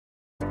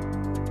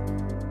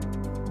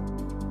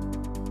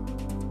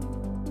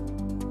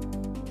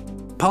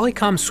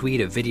Polycom's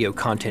suite of video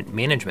content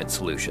management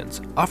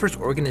solutions offers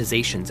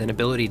organizations an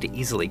ability to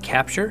easily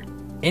capture,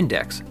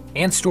 index,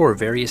 and store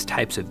various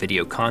types of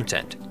video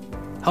content,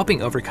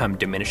 helping overcome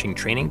diminishing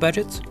training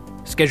budgets,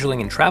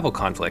 scheduling and travel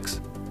conflicts,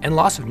 and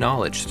loss of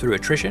knowledge through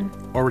attrition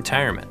or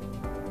retirement.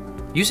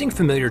 Using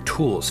familiar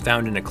tools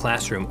found in a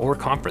classroom or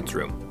conference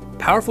room,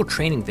 powerful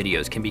training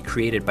videos can be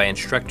created by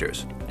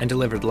instructors and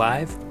delivered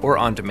live or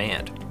on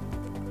demand.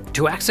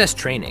 To access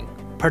training,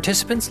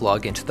 participants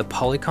log into the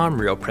Polycom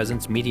Real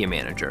Presence Media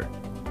Manager.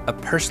 A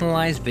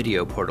personalized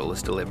video portal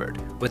is delivered,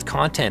 with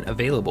content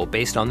available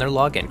based on their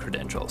login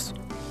credentials.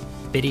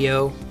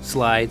 Video,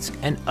 slides,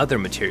 and other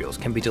materials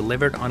can be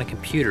delivered on a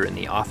computer in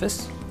the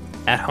office,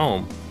 at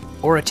home,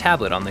 or a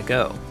tablet on the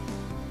go.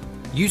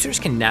 Users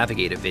can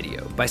navigate a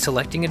video by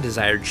selecting a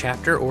desired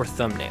chapter or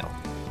thumbnail,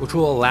 which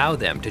will allow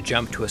them to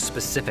jump to a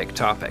specific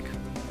topic.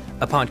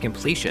 Upon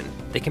completion,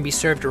 they can be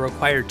served a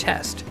required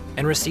test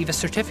and receive a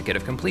certificate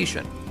of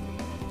completion.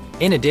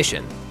 In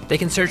addition, they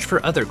can search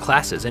for other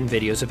classes and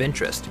videos of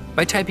interest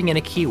by typing in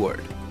a keyword.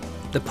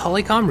 The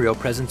Polycom Real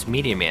Presence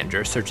Media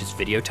Manager searches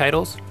video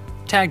titles,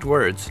 tagged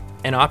words,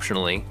 and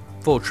optionally,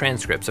 full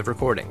transcripts of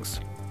recordings.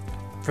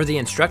 For the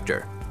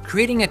instructor,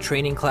 creating a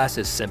training class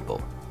is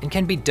simple and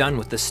can be done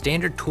with the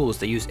standard tools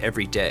they use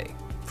every day,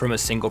 from a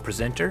single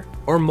presenter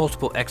or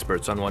multiple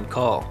experts on one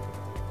call.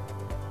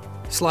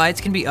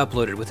 Slides can be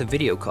uploaded with a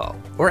video call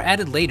or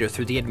added later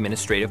through the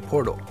administrative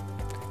portal.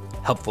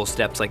 Helpful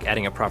steps like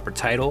adding a proper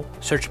title,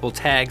 searchable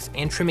tags,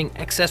 and trimming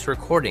excess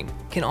recording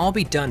can all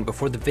be done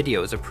before the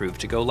video is approved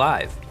to go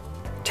live.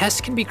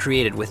 Tests can be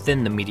created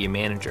within the Media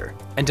Manager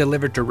and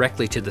delivered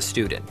directly to the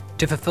student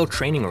to fulfill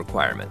training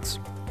requirements.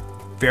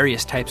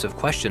 Various types of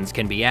questions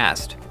can be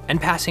asked, and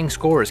passing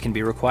scores can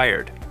be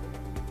required.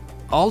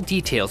 All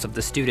details of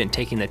the student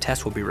taking the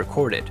test will be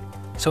recorded,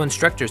 so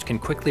instructors can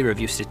quickly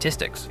review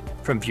statistics,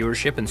 from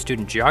viewership and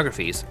student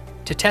geographies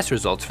to test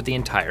results for the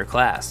entire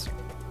class.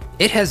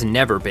 It has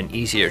never been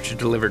easier to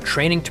deliver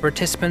training to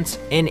participants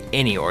in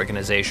any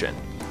organization.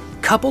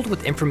 Coupled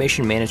with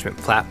information management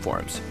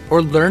platforms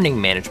or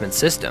learning management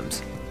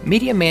systems,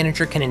 Media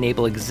Manager can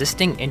enable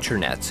existing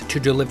intranets to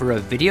deliver a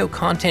video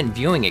content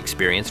viewing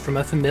experience from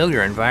a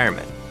familiar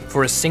environment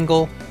for a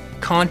single,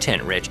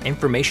 content-rich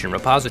information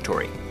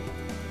repository.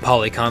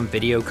 Polycom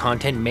Video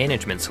Content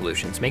Management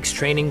Solutions makes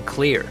training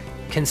clear,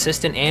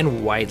 consistent,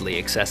 and widely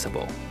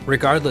accessible,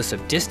 regardless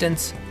of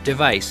distance,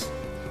 device,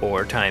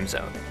 or time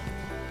zone.